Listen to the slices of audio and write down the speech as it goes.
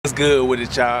good with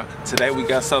it, y'all? Today we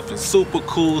got something super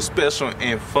cool, special,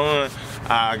 and fun.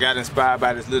 I got inspired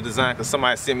by this little design because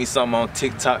somebody sent me something on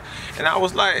TikTok, and I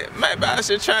was like, maybe I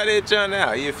should try that junk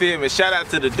out. You feel me? Shout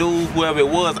out to the dude, whoever it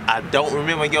was. I don't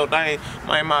remember your name.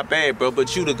 Man, my bad, bro,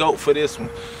 but you the GOAT for this one.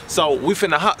 So we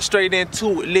finna hop straight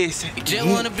into it. Listen. You just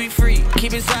wanna be free,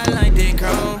 keep it silent like that,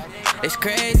 chrome. It's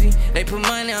crazy, they put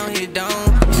money on his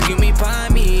dome. Excuse me,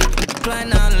 pardon me,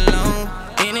 plotting all alone.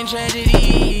 In a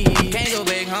tragedy, can't go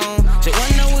back home. So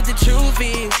wanna know what the truth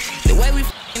is. The way we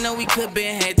know we could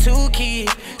been had 2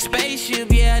 kids.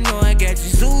 Spaceship, yeah, I know I got you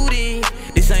suited.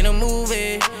 This ain't a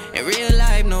movie. In real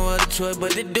life, no other choice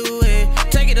but to do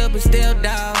it. Take it up and still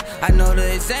down. I know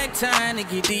the exact time to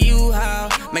get to you, how.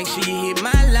 Make sure you hit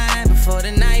my line before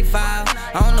the night fall.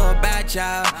 I don't know about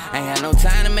y'all. Ain't had no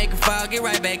time to make a fall. Get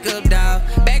right back up, dawg.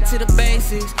 Back to the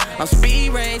basics. I'm speed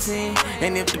racing.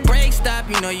 And if the brakes stop,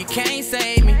 you know you can't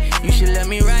save me. You should love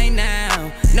me right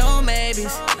now. No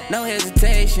maybes, no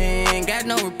hesitation. Got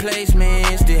no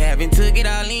replacement. Still haven't took it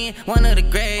all in. One of the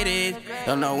greatest.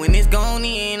 Don't know when it's going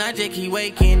in. I just keep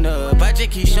waking up. I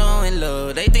just keep showing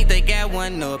love. They think they got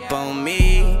one up on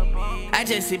me. I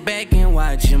just sit back and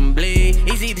watch them bleed.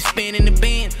 Easy to spin in the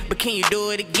bin, but can you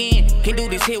do it again? Can't do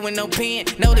this here with no pen.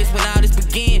 Know this when all this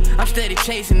begin. I'm steady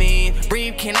chasing in.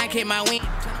 Breathe, can I keep my wing?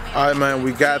 Alright, man,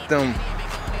 we got them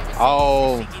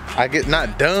all, I get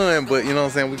not done, but you know what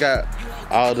I'm saying? We got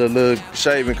all the little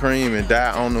shaving cream and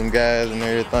dye on them guys and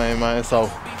everything, man.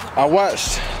 So I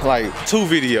watched like 2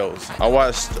 videos. I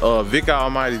watched Vic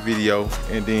Almighty's video,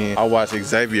 and then I watched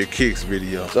Xavier Kick's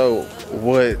video. So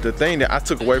the thing that I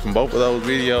took away from both of those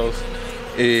videos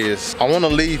is I want to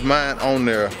leave mine on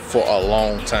there for a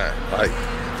long time.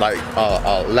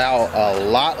 Allow a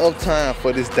lot of time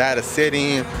for this dye to set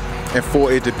in and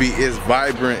for it to be as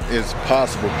vibrant as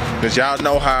possible. Cause y'all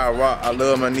know how I rock. I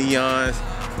love my neons.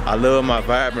 I love my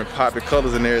vibrant poppy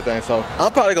colors and everything. So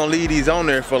I'm probably gonna leave these on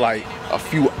there for like a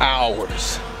few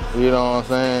hours. You know what I'm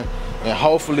saying? And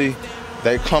hopefully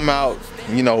they come out,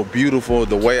 you know, beautiful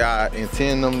the way I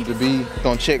intend them to be.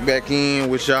 Gonna check back in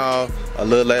with y'all a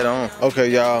little later on. Okay,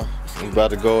 y'all, we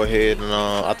about to go ahead and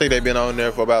I think they've been on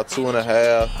there for about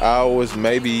 2.5 hours,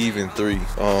 maybe even 3.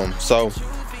 So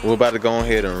we're about to go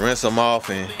ahead and rinse them off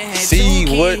and see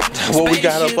what we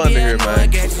got up under here, man.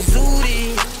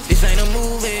 This ain't a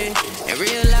movie. In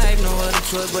real life, no other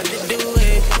choice but to do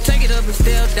it. Take it up and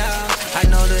still down. I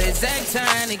know the exact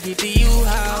time to get to you,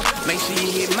 how. Make sure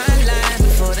you hit my line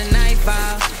before the night fall.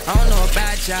 I don't know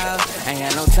about y'all. Ain't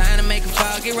had no time to make a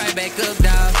fall. Get right back up,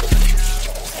 dawg.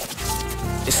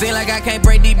 It seems like I can't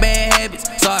break these bad habits.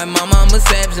 Sorry, mama, I'm a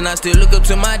savage, and I still look up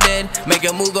to my dad. Make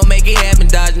a move, gon' make it happen.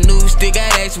 Dodge the news, still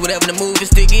got action. Whatever the move is,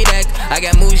 still get act. I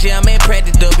got moves, yeah, I'm in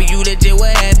practice. W, that just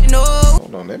what happened. No.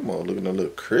 Hold on, that mother looking a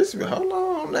little crispy. Hold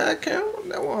on, that camera.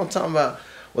 That's what I'm talking about.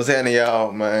 What's happening,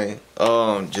 y'all, man?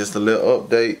 Just a little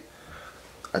update.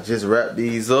 I just wrapped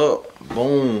these up.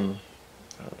 Boom.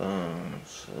 Hold on.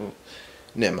 So,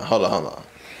 never mind. Hold on.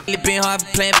 It been hard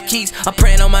for playing for keeps. I'm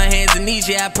praying on my hands and knees.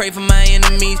 Yeah, I pray for my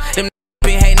enemies. Them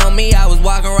been hating on me. I was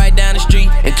walking right down the street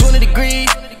in 20 degrees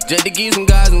just to give some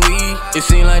guys and weed. It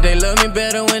seemed like they loved me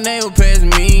better when they were passing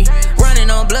me.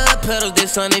 Running on blood pedals,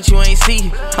 this something that you ain't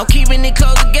see. I'm keeping it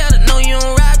close together. No, you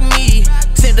don't rock me.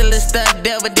 Sent the little stuff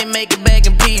there, but didn't make it back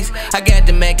in peace. I got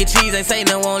the mac and cheese. Ain't say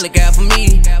no one look out for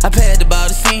me. I passed the ball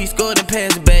to C, scored and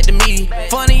passed it back to me.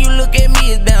 Funny you look at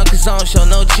me, it's down cause I don't show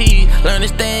no cheese. Learn to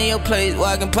stay in your place,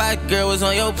 walking pocket, girl was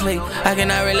on your plate. I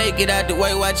cannot relate, get out the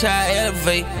way, watch how I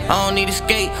elevate. I don't need a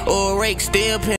skate or a rake, still pin.